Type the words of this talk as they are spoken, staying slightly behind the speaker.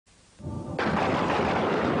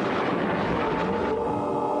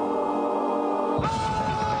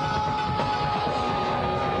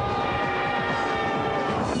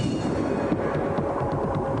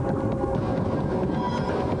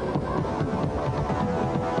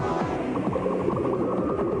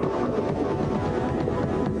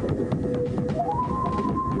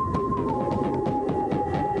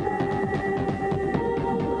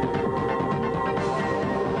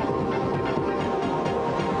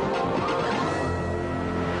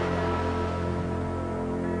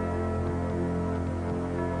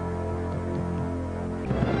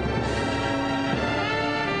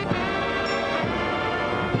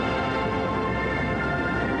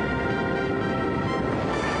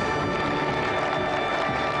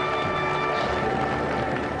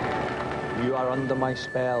are under my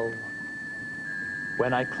spell.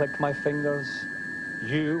 When I click my fingers,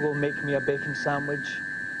 you will make me a bacon sandwich,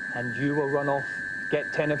 and you will run off, get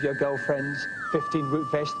 10 of your girlfriends, 15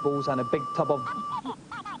 root vegetables, and a big tub of...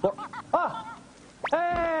 What? Ah!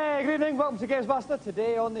 Hey, good evening, welcome to Gamesmaster.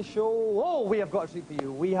 Today on the show, we have got a treat for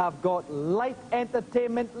you. We have got light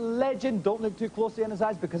entertainment legend, don't look too closely in his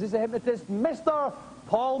eyes because he's a hypnotist, Mr.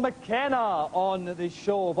 Paul Mckenna on the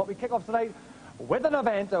show. But we kick off tonight with an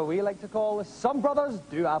event we like to call Some Brothers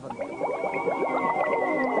Do Haven't.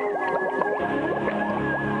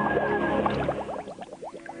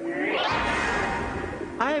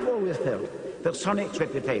 I have always felt that Sonic's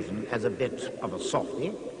reputation as a bit of a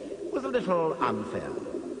softie was a little unfair.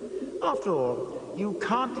 After all, you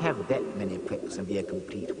can't have that many pricks and be a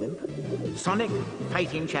complete wimp. Sonic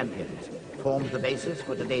Fighting Champions forms the basis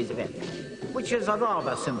for today's event, which is a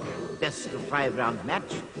rather simple best-of-5 round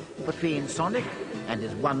match between Sonic and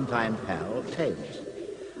his one-time pal, Tails.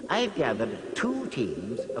 I've gathered 2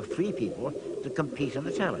 teams of 3 people to compete in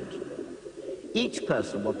the challenge. Each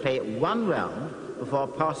person will play 1 round before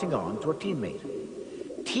passing on to a teammate.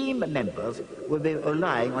 Team members will be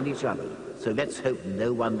relying on each other, so let's hope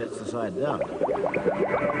no one lets the side down.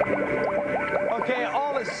 Okay,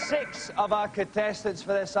 all 6 of our contestants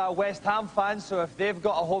for this are West Ham fans, so if they've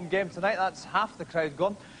got a home game tonight, that's half the crowd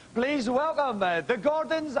gone. Please welcome the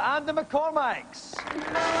Gordons and the McCormacks.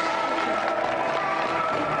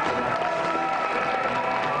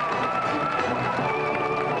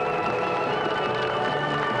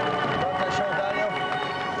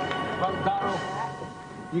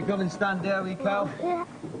 You come and stand there, wee pal. Yeah.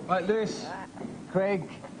 Right, Lewis, Craig,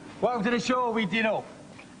 welcome to the show, wee Dino.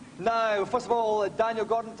 Now, first of all, Daniel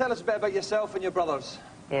Gordon, tell us a bit about yourself and your brothers.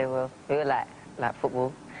 Yeah, well, we were like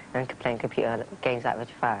football and playing computer games like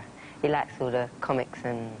Richard Fire. He likes all the comics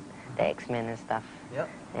and the X-Men and stuff. Yep.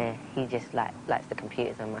 Yeah, he just likes the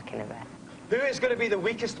computers and mucking about. Who is going to be the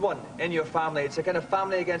weakest one in your family? It's a kind of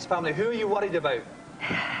family against family. Who are you worried about?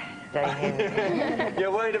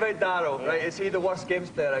 You're worried about Darryl, yeah. Right? Is he the worst games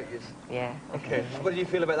player out of you? Yeah. Okay. What do you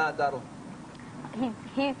feel about that, Darryl?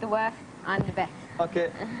 He's the worst, I'm the best.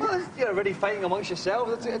 Okay. Well, you're already fighting amongst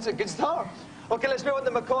yourselves. It's a good start. Okay, let's move on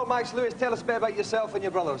to McCormacks. Lewis, tell us a bit about yourself and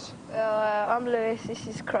your brothers. I'm Lewis, this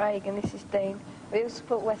is Craig, and this is Dean. We all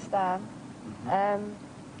support West Ham.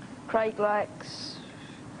 Craig likes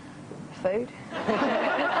food.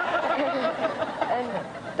 And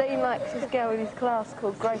Dean likes this girl in his class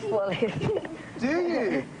called Grace Wallace. Do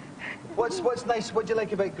you? What's nice? What do you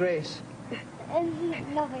like about Grace?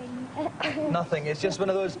 Nothing. Nothing. It's just one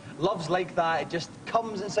of those loves like that. It just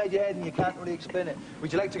comes inside your head and you can't really explain it.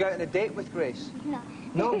 Would you like to go out on a date with Grace? No.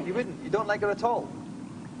 No, you wouldn't. You don't like her at all?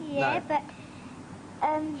 Yeah, No. but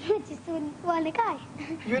I just wouldn't want to go.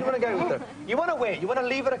 You wouldn't want to go with her? You want to wait? You want to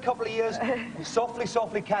leave her a couple of years? Softly,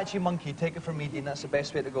 softly catch your monkey. Take it from me, Dean. That's the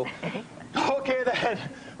best way to go. Okay, then.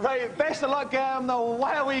 Right, best of luck.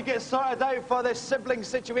 While we get sorted out for this sibling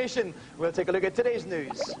situation, we'll take a look at today's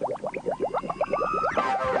news.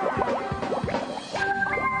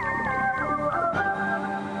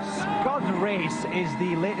 Scud Race is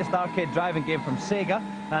the latest arcade driving game from Sega,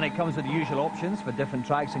 and it comes with the usual options for different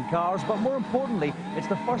tracks and cars, but more importantly, it's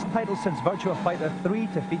the first title since Virtua Fighter 3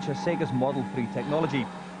 to feature Sega's Model 3 technology.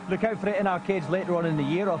 Look out for it in arcades later on in the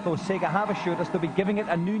year, although Sega have assured us they'll be giving it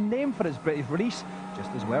a new name for its British release,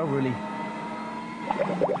 just as well, really.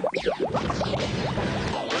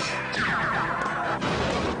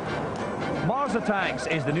 Mars Attacks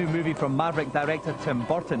is the new movie from Maverick director Tim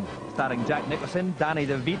Burton. Starring Jack Nicholson, Danny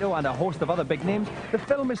DeVito and a host of other big names, the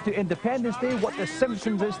film is to Independence Day what The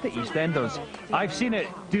Simpsons is to EastEnders. I've seen it.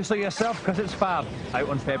 Do so yourself because it's fab. Out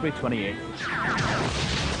on February 28th.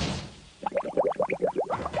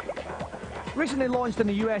 Recently launched in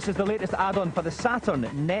the US is the latest add-on for the Saturn,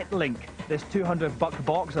 NetLink. This $200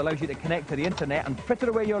 box allows you to connect to the internet and fritter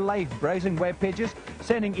away your life browsing web pages,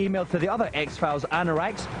 sending email to the other X-Files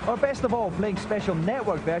anoraks, or best of all, playing special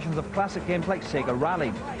network versions of classic games like Sega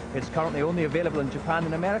Rally. It's currently only available in Japan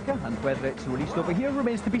and America, and whether it's released over here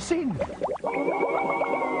remains to be seen.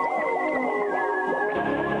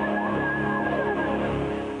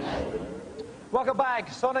 Welcome back.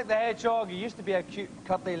 Sonic the Hedgehog used to be a cute,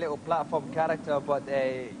 cuddly little platform character, but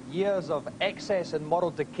years of excess and moral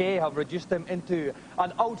decay have reduced him into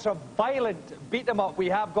an ultra-violent beat-em-up. We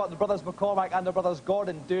have got the brothers McCormack and the brothers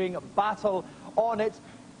Gordon doing battle on it.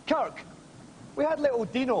 Kirk, we had little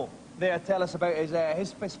Dino there tell us about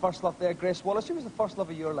his first love there, Grace Wallace. Who was the first love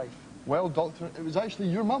of your life? Well, Doctor, it was actually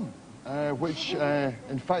your mum, which,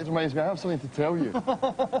 in fact, reminds me I have something to tell you.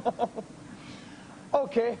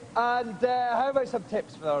 Okay, and how about some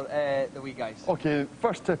tips for the wee guys? Okay,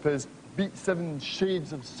 first tip is beat 7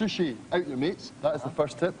 shades of sushi out your mates. That is the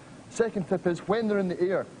first tip. Second tip is when they're in the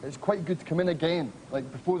air, it's quite good to come in again, like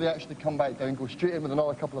before they actually come back down, go straight in with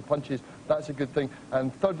another couple of punches. That's a good thing.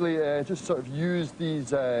 And thirdly, just sort of use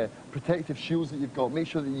these protective shields that you've got. Make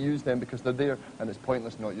sure that you use them because they're there and it's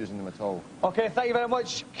pointless not using them at all. Okay, thank you very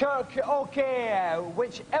much, Kirk. Okay,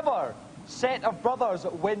 whichever set of brothers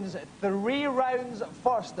wins 3 rounds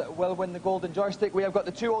first will win the golden joystick. We have got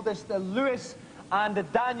the 2 oldest, Lewis and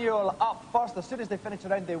Daniel, up first. As soon as they finish the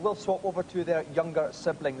round, they will swap over to their younger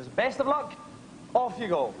siblings. Best of luck. Off you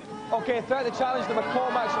go. Okay, throughout the challenge, the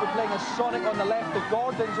McCormacks will be playing as Sonic on the left. The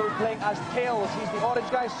Gordons will be playing as Tails. He's the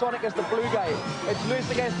orange guy, Sonic is the blue guy. It's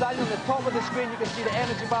Lewis against Daniel. At the top of the screen, you can see the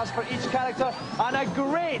energy bars for each character. And a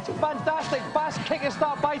great, fantastic, fast kick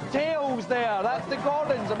start by Tails there. That's the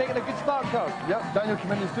Gordons. They're making a good start, Kirk. Yep, Daniel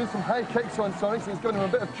came in. He's doing some high kicks on Sonic, so he's giving him a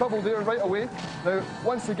bit of trouble there right away. Now,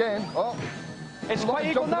 once again, it's quite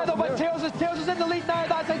equal now, though, but Tails is in the lead now.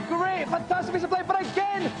 That's a great, fantastic piece of play. But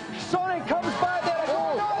again, Sonic comes back there.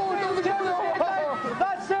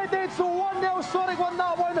 That's it. It's 1-0. Sonic won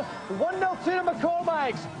that one. 1-0 to the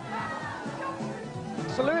McCormacks.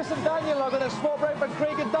 So Lewis and Daniel are going to swap right for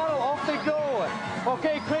Craig and Darryl. Off they go.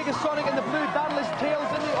 Okay, Craig is Sonic in the blue. Darryl is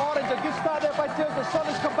Tails in the orange. A good start there by Tails. The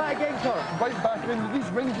Sonic's come back again, Kirk. Right back in. These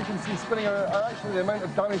rings you can see spinning are actually the amount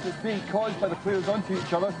of damage that's being caused by the players onto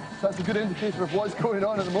each other. So that's a good indicator of what's going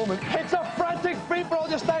on at the moment. It's a frantic free-for-all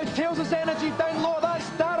just now. Tails' energy down low. That's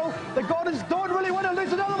Darryl. The Gordons don't really want to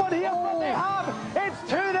lose another one here, but they have.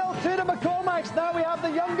 It's 2-0 to the McCormacks. Now we have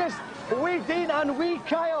the youngest, wee Dean and wee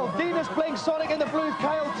Kyle. Dean is playing Sonic in the blue,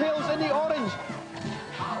 Kyle Tails in the orange.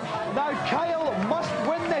 Now Kyle must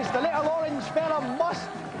win this. The little orange fella must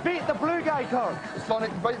beat the blue guy, Kirk. Sonic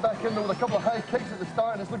right back in there with a couple of high kicks at the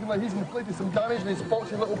start, and it's looking like he's inflicted some damage in his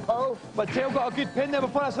foxy little pal. But Tail got a good pin there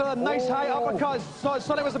before us. A nice high uppercut.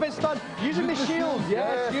 Sonic was a bit stunned. Using the shield.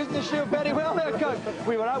 Yes, using the shield very well there, Kirk.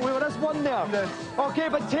 We were as one there. Yes. Okay,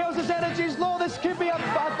 but Tails' energy is low. This could be a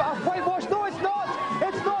whitewash. No, it's not.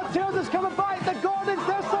 It's not. Tails is coming back. The Gordons,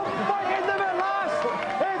 there's some fight in them at last.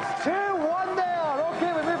 It's 2-1 there.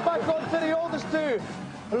 Okay, we move back on to the oldest two.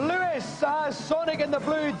 Lewis as Sonic in the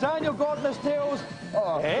blue, Daniel Gordon as Tails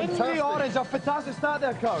in the orange. A fantastic start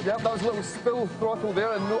there, Kirk. Yep, that was a little spill throttle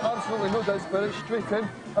there, and absolutely no doubt spirit straight in.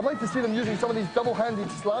 I'd like to see them using some of these double-handed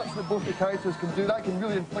slaps that both the characters can do. That can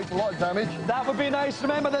really inflict a lot of damage. That would be nice.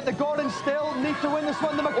 Remember that the Gordons still need to win this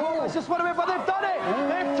one. The McCormacks just want to win, but they've done it.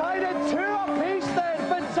 They've tied it 2 apiece then.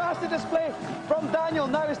 Fantastic display from Daniel.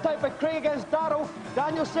 Now it's time for Craig against Darryl.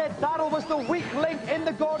 Daniel said Darryl was the weak link in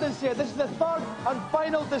the Gordons here. This is the 3rd and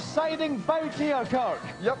final deciding bout here, Kirk.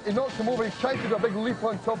 Yep, he knocked him over. He tried to do a big leap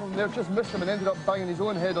on top of him there, just missed him and ended up banging his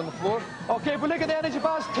own head on the floor. Okay, if we look at the energy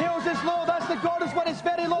bars, Tails is low. That's the Gordons one. It's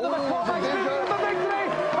very low. The McCormacks moving for the victory.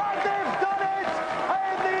 And they've done it.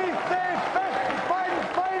 And the 5th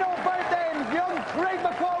final bout then. Young Craig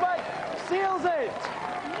McCormack seals it.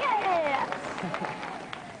 Yes.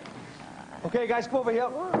 Okay, guys, come over here.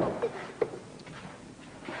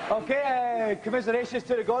 Okay, commiserations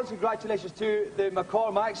to the Gordons. Congratulations to the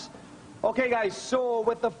McCormacks. Okay, guys, so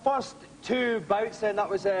with the first 2 bouts then, that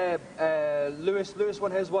was Lewis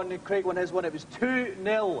won his one, Craig won his one. It was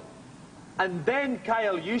 2-0. And then,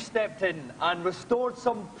 Kyle, you stepped in and restored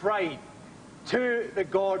some pride to the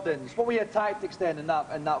Gordons. What were your tactics then in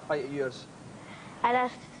that fight of yours? I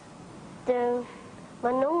just do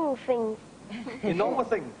my normal thing. Your normal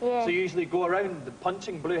thing? Yeah. So you usually go around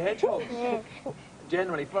punching blue hedgehogs? Yeah.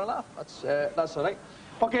 Generally, for a laugh. That's all right.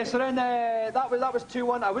 Okay, so then that was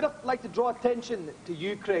 2-1. I would have liked to draw attention to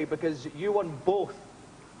you, Craig, because you won both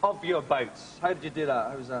of your bouts. How did you do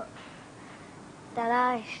that? How was that?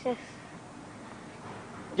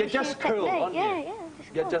 You're just cool, aren't you?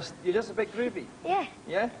 Yeah, just cool. You're just a bit groovy. Yeah.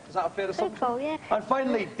 Yeah? Is that a fair assumption? Cool, yeah. And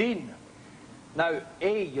finally, Dean. Now,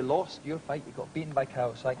 you lost your fight. You got beaten by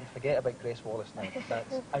Kyle, so I can forget about Grace Wallace now.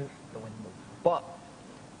 That's out the window. But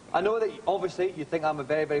I know that, obviously, you think I'm a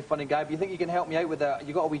very, very funny guy, but you think you can help me out with that.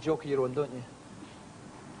 You got a wee joke of your own, don't you? Do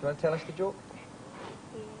you want to tell us the joke?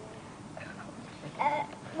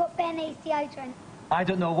 What bear needs deodorant? I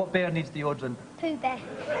don't know. What bear needs deodorant? Pooh Bear.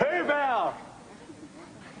 Pooh Bear!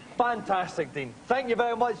 Fantastic, Dean. Thank you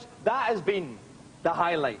very much. That has been the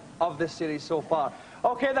highlight of this series so far.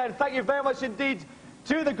 Okay, then, thank you very much indeed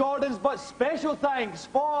to the Gordons, but special thanks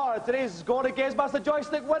for today's Gordon Gamesmaster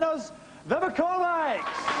joystick winners, the McCormacks!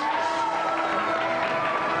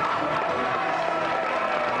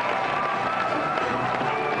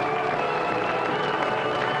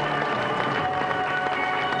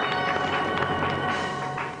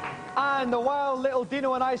 And while little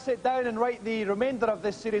Dino and I sit down and write the remainder of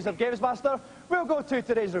this series of Gamesmaster, we'll go to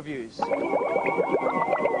today's reviews.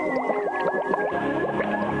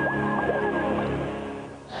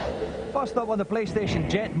 First up on the PlayStation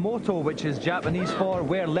Jet Moto, which is Japanese for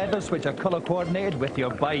wear leathers which are colour coordinated with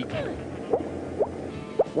your bike.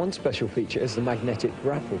 One special feature is the magnetic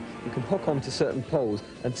grapple. You can hook onto certain poles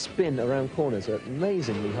and spin around corners at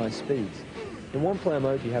amazingly high speeds. In one-player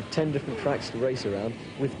mode, you have 10 different tracks to race around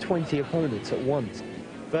with 20 opponents at once.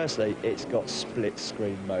 Firstly, it's got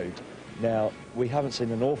split-screen mode. Now, we haven't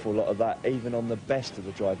seen an awful lot of that even on the best of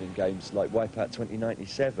the driving games like Wipeout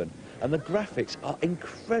 2097. And the graphics are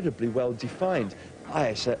incredibly well defined.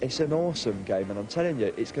 It's an awesome game, and I'm telling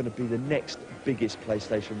you, it's going to be the next biggest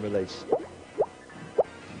PlayStation release.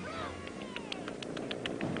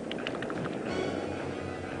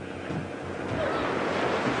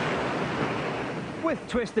 With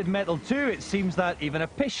Twisted Metal 2, it seems that even a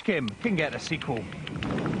Pishkim can get a sequel.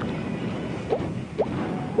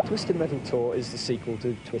 Twisted Metal Tour is the sequel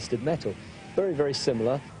to Twisted Metal. Very, very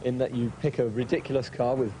similar in that you pick a ridiculous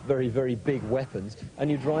car with very, very big weapons and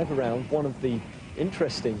you drive around one of the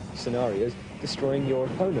interesting scenarios, destroying your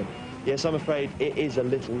opponent. Yes, I'm afraid it is a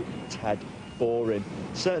little tad boring.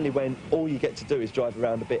 Certainly when all you get to do is drive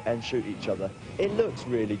around a bit and shoot each other. It looks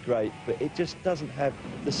really great, but it just doesn't have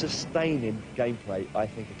the sustaining gameplay I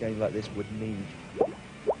think a game like this would need.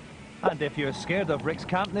 And if you're scared of Rick's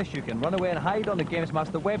campness, you can run away and hide on the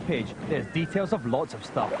Gamesmaster webpage. There's details of lots of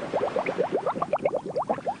stuff.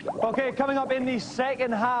 Okay, coming up in the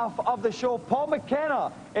second half of the show, Paul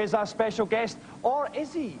Mckenna is our special guest. Or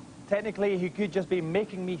is he? Technically, he could just be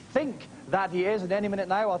making me think that he is. And any minute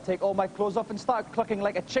now, I'll take all my clothes off and start clucking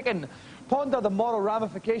like a chicken. Ponder the moral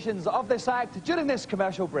ramifications of this act during this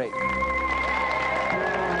commercial break.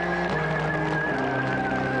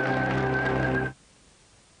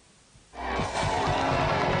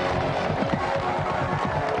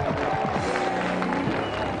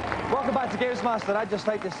 Gamesmaster, I'd just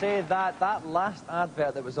like to say that that last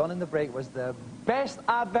advert that was on in the break was the best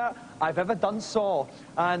advert I've ever done saw.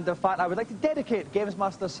 And in fact, I would like to dedicate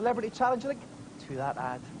Gamesmaster's Celebrity Challenge Link to that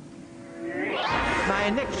ad. My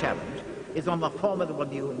next challenge is on the formidable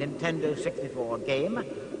new Nintendo 64 game,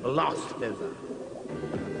 Blast Closer.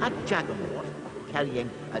 A juggernaut carrying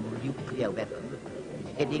a nuclear weapon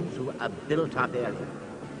is heading through a built-up area.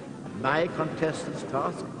 My contestant's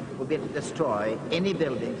task will be to destroy any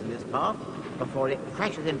buildings in this path before it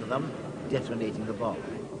crashes into them, detonating the bomb.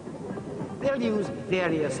 They'll use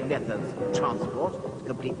various methods of transport to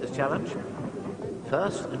complete this challenge.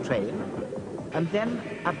 First, a train, and then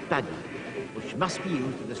a buggy, which must be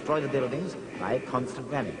used to destroy the buildings by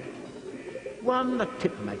constant ramming. One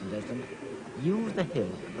tip for my contestant: use the hill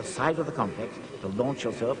at the side of the complex to launch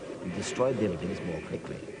yourself and destroy buildings more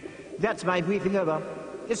quickly. That's my briefing over.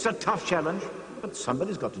 It's a tough challenge, but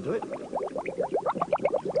somebody's got to do it.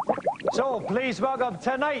 So, please welcome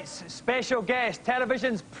tonight's special guest,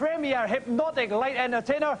 television's premier hypnotic light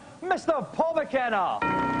entertainer, Mr. Paul Mckenna.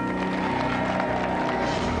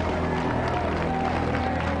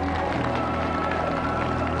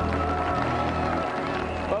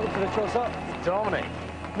 Welcome to the show, sir. Dominic.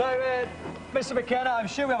 Now, Mr. Mckenna, I'm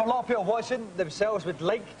sure we have a lot of people watching themselves would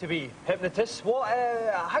like to be hypnotists.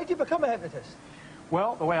 How do you become a hypnotist?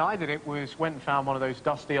 Well, the way I did it was went and found one of those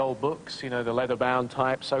dusty old books, you know, the leather-bound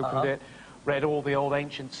types, opened it, read all the old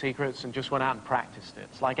ancient secrets and just went out and practiced it.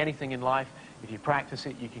 It's like anything in life, if you practice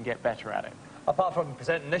it, you can get better at it. Apart from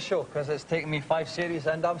presenting this show, because it's taken me 5 series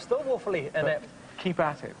and I'm still woefully inept. Keep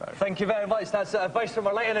at it, though. Thank you very much. That's advice from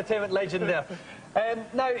our light entertainment legend there.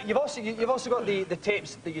 Now, you've also got the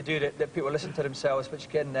tapes that you do that people listen to themselves, which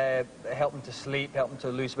can help them to sleep, help them to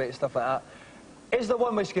lose weight, stuff like that. Is there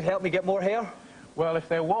one which could help me get more hair? Well, if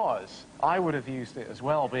there was, I would have used it as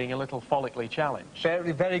well, being a little follically challenged.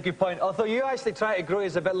 Very, very good point. Although you actually try to grow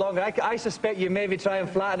yours a bit longer, I suspect you maybe try and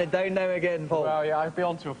flatten it down now again, Paul. Well, yeah, I'd be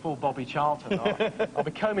on to a full Bobby Charlton. I'll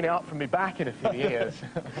be combing it up from my back in a few years.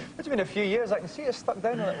 What do you mean a few years? I can see it stuck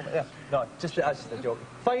down a little bit. Yeah. No, that's just a joke.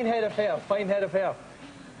 Fine head of hair, fine head of hair.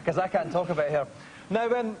 Because I can't talk about hair. Now,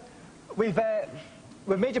 we've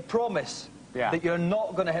made you promise that you're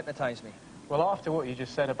not going to hypnotise me. Well, after what you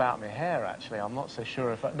just said about my hair, actually, I'm not so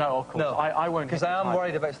sure if... No, of course, I won't... Because I am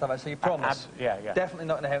worried about stuff, so you promise. Yeah. Definitely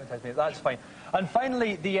not going to hypnotise me, that's fine. And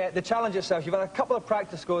finally, the challenge itself, you've had a couple of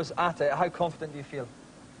practice goes at it. How confident do you feel?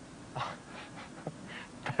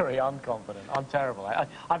 very unconfident. I'm terrible.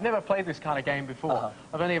 I've never played this kind of game before.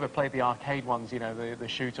 I've only ever played the arcade ones, you know, the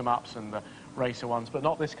shoot-'em-ups and the racer ones, but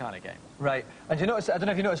not this kind of game. Right. And you notice, I don't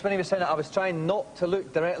know if you noticed when he was saying it, I was trying not to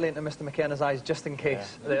look directly into Mr. McKenna's eyes, just in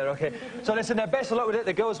case. Yeah. There, okay. So listen, best of luck with it.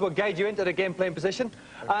 The girls will guide you into the game playing position.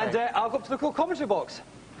 Okay. And I'll go up to the cool commentary box.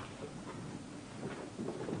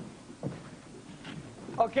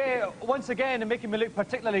 Okay, once again, making me look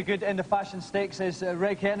particularly good in the fashion stakes is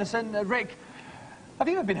Rick Henderson. Rick, have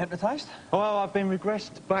you ever been hypnotised? Well, I've been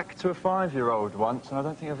regressed back to a 5-year-old once, and I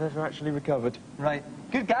don't think I've ever actually recovered. Right.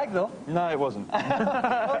 Good gag, though. No, it wasn't. Okay,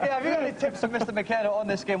 have you got any tips for Mr. McKenna on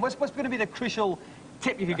this game? What's going to be the crucial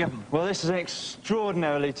tip you could give him? Well, this is an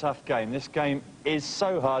extraordinarily tough game. This game is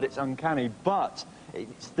so hard, it's uncanny, but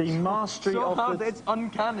it's the mastery so of hard, the... it's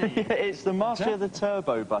uncanny. It's the mastery of the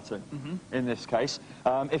turbo button, in this case.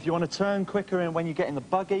 If you want to turn quicker and when you get in the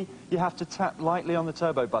buggy, you have to tap lightly on the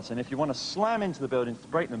turbo button. If you want to slam into the buildings to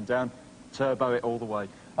break them down, turbo it all the way.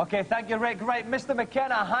 Okay, thank you, Rick. Right, Mr.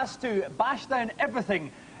 McKenna has to bash down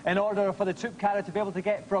everything in order for the troop carrier to be able to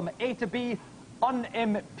get from A to B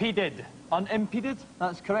unimpeded. Unimpeded?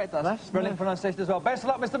 That's correct. That's brilliant pronunciation as well. Best of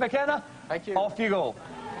luck, Mr. McKenna. Thank you. Off you go.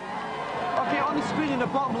 Okay, on the screen in the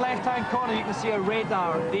bottom left-hand corner, you can see a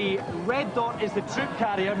radar. The red dot is the troop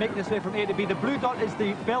carrier making its way from A to B. The blue dot is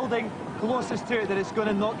the building closest to it that it's going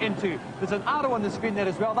to knock into. There's an arrow on the screen there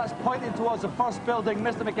as well. That's pointing towards the first building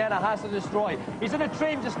Mr. McKenna has to destroy. He's in a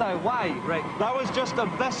train just now. Why, Rick? That was just a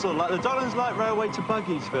vessel, like the Dollars Light Railway to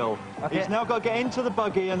Buggiesville. Okay. He's now got to get into the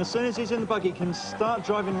buggy, and as soon as he's in the buggy, he can start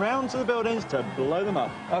driving round to the buildings to blow them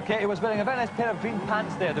up. Okay, he was wearing a very nice pair of green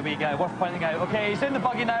pants there, the wee guy, worth pointing out. Okay, he's in the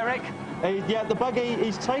buggy now, Rick. Yeah, the buggy,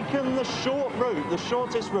 he's taken the short route, the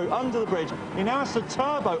shortest route, under the bridge. He now has to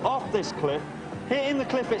turbo off this cliff. Hitting the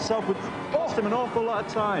cliff itself would cost him an awful lot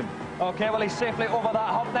of time. Okay, well, he's safely over that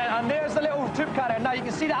hump then. And there's the little troop carrier. Now, you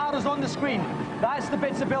can see the arrows on the screen. That's the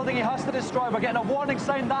bits of building he has to destroy. We're getting a warning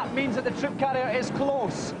sign. That means that the troop carrier is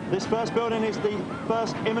close. This first building is the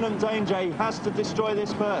first imminent danger. He has to destroy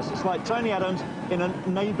this first. It's like Tony Adams in a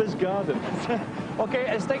neighbour's garden. Okay,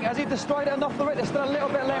 has he destroyed it enough of it? There's still a little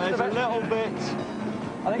bit left of it. There's a little bit.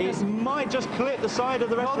 I think it might just clip the side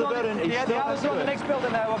of the rest of the building. Yeah, the arrow's on the next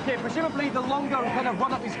building now. Okay, presumably the longer kind of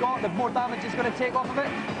run-up he's got, the more damage he's going to take off of it.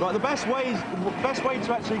 Right, the best way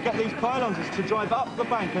to actually get these pylons is to drive up the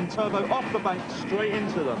bank and turbo off the bank straight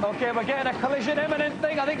into them. Okay, we're getting a collision imminent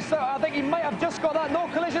thing. I think so. I think he might have just got that. No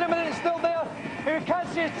collision imminent. It's still there. We can't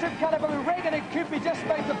see his troop carrier, but we reckon it could be just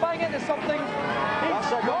about to bang into something.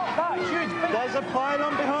 He's got that huge big... There's a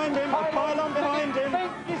pylon behind him. A pylon behind him.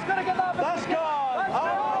 He's going to get that. That's gone.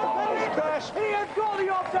 He had got the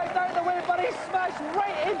object out of the way, but he smashed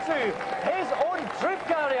right into his own troop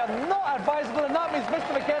carrier. Not advisable, and that means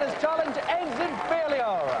Mr. McKenna's challenge ends in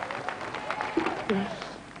failure.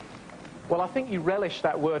 Well, I think you relish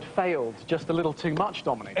that word failed just a little too much,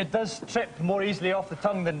 Dominic. It does trip more easily off the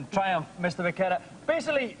tongue than triumph, Mr. McKenna.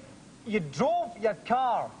 Basically, you drove your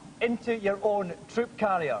car into your own troop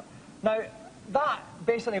carrier. Now, that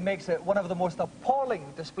basically makes it one of the most appalling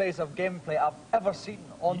displays of gameplay I've ever seen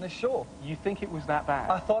on the show. You think it was that bad?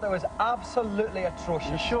 I thought it was absolutely atrocious.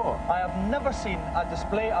 You sure? I have never seen a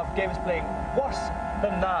display of games playing worse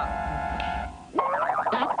than that.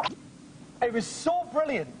 It was so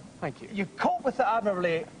brilliant. Thank you. You coped with it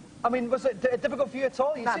admirably. I mean, was it difficult for you at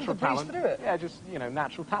all? You seemed to breeze through it. Yeah, just, you know,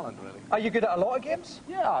 natural talent, really. Are you good at a lot of games?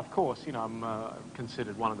 Yeah, of course. You know, I'm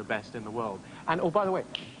considered one of the best in the world. And, oh, by the way,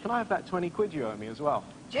 can I have that 20 quid you owe me as well?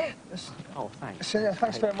 Yeah. Oh, thanks.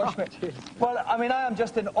 Thanks very much, mate. Well, I mean, I am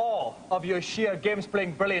just in awe of your sheer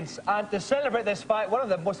games-playing brilliance. And to celebrate this fight, one of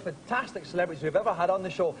the most fantastic celebrities we've ever had on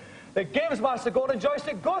the show, the Gamesmaster Golden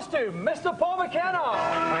Joystick goes to Mr. Paul McKenna.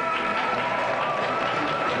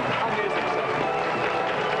 Amazing, sir.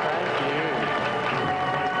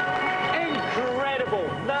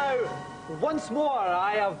 Once more,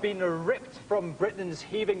 I have been ripped from Britain's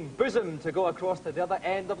heaving bosom to go across to the other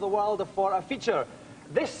end of the world for a feature.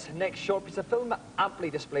 This next short piece of film amply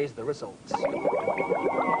displays the results.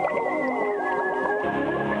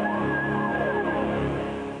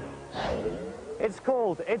 It's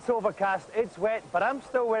cold, it's overcast, it's wet, but I'm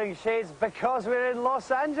still wearing shades because we're in Los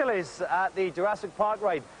Angeles at the Jurassic Park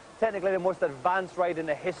ride, technically the most advanced ride in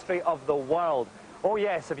the history of the world. Oh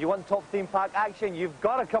yes, if you want top theme park action, you've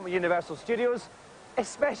got to come to Universal Studios,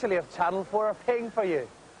 especially if Channel 4 are paying for you.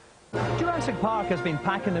 Jurassic Park has been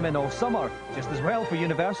packing them in all summer, just as well for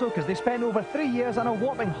Universal because they spent over 3 years and a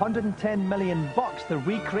whopping $110 million to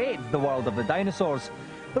recreate the world of the dinosaurs.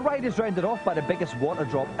 The ride is rounded off by the biggest water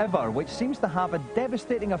drop ever, which seems to have a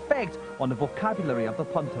devastating effect on the vocabulary of the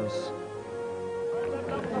punters.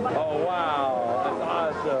 Oh wow,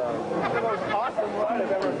 It's the most awesome ride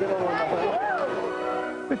I've ever been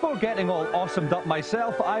on. Before getting all awesomed up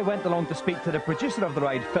myself, I went along to speak to the producer of the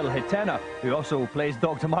ride, Phil Mckenna, who also plays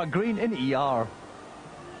Dr. Mark Green in ER.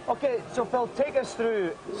 Okay, so Phil, take us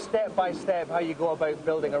through step by step how you go about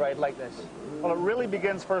building a ride like this. Well, it really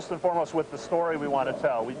begins first and foremost with the story we want to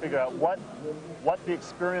tell. We figure out what the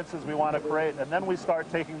experiences we want to create, and then we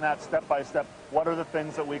start taking that step by step. What are the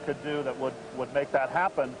things that we could do that would make that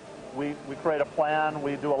happen? We create a plan,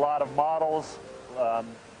 we do a lot of models,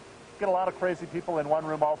 get a lot of crazy people in one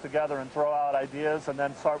room all together and throw out ideas, and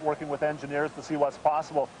then start working with engineers to see what's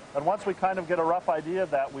possible. And once we kind of get a rough idea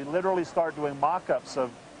of that, we literally start doing mock-ups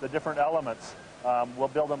of the different elements. We'll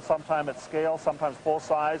build them sometime at scale, sometimes full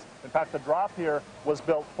size. In fact, the drop here was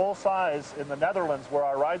built full size in the Netherlands where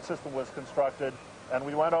our ride system was constructed, and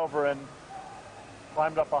we went over and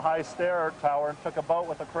climbed up a high stair tower and took a boat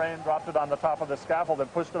with a crane, dropped it on the top of the scaffold and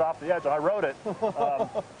pushed it off the edge. And I rode it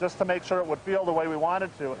just to make sure it would feel the way we wanted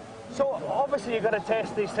to. So obviously you've got to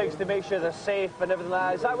test these things to make sure they're safe and everything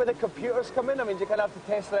like that. Is that where the computers come in? I mean, do you kind of have to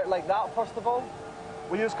test it out like that first of all?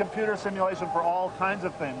 We use computer simulation for all kinds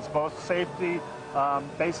of things, both safety,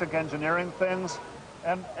 basic engineering things,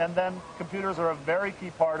 and then computers are a very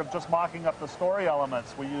key part of just mocking up the story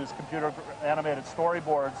elements. We use computer animated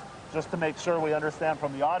storyboards just to make sure we understand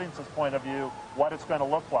from the audience's point of view what it's going to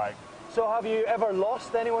look like. So have you ever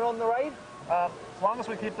lost anyone on the ride? As long as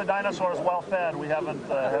we keep the dinosaurs well fed, we haven't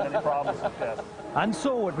had any problems with this. And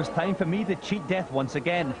so it was time for me to cheat death once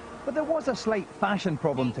again. But there was a slight fashion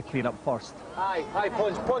problem to clear up first. Hi,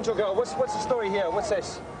 Poncho Girl. What's the story here? What's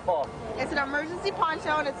this for? It's an emergency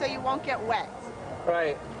poncho, and it's so you won't get wet.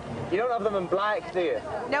 Right. You don't have them in black, do you?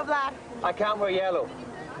 No black. I can't wear yellow.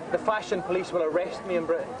 The fashion police will arrest me in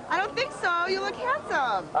Britain. I don't think so. You look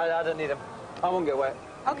handsome. I don't need them. I won't get wet.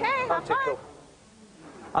 Okay, have fun. Cool.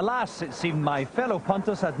 Alas, it seemed my fellow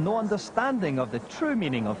punters had no understanding of the true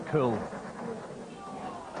meaning of cool.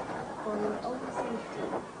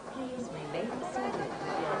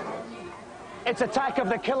 It's Attack of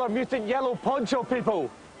the Killer Mutant Yellow Poncho people.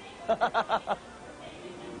 I'm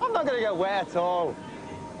not going to get wet at all.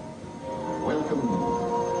 Welcome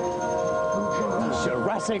to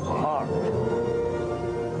Jurassic Park.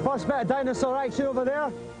 First bit of dinosaur action over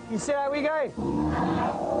there. You see that wee guy?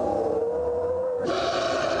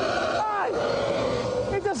 Aye!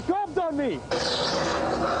 He just gobbed on me.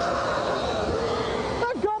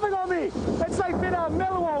 They're gobbing on me. It's like being at a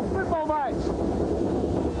Millwall football match.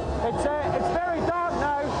 It's very dark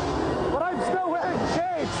now, but I'm still wearing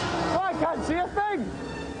shades, so I can't see a thing.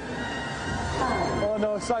 Oh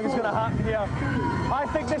no, something's going to happen here. I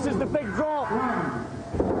think this is the big drop.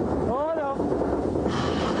 Oh no.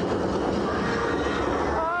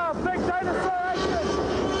 Ah, big dinosaur action.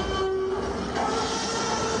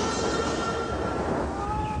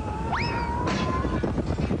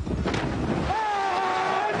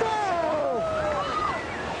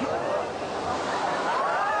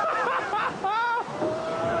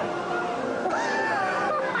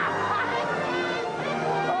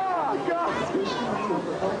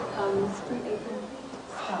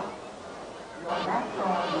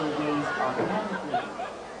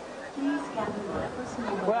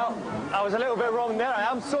 Well, I was a little bit wrong there. I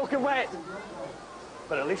am soaking wet.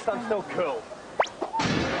 But at least I'm still cool.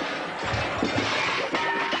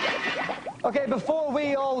 Okay, before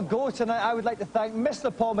we all go tonight, I would like to thank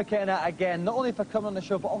Mr. Paul Mckenna again, not only for coming on the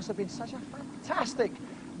show, but also being such a fantastic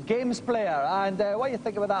games player. And what do you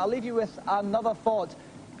think about that? I'll leave you with another thought.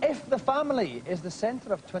 If the family is the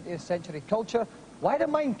centre of 20th century culture, why do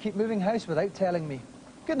mine keep moving house without telling me?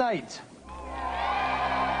 Good night.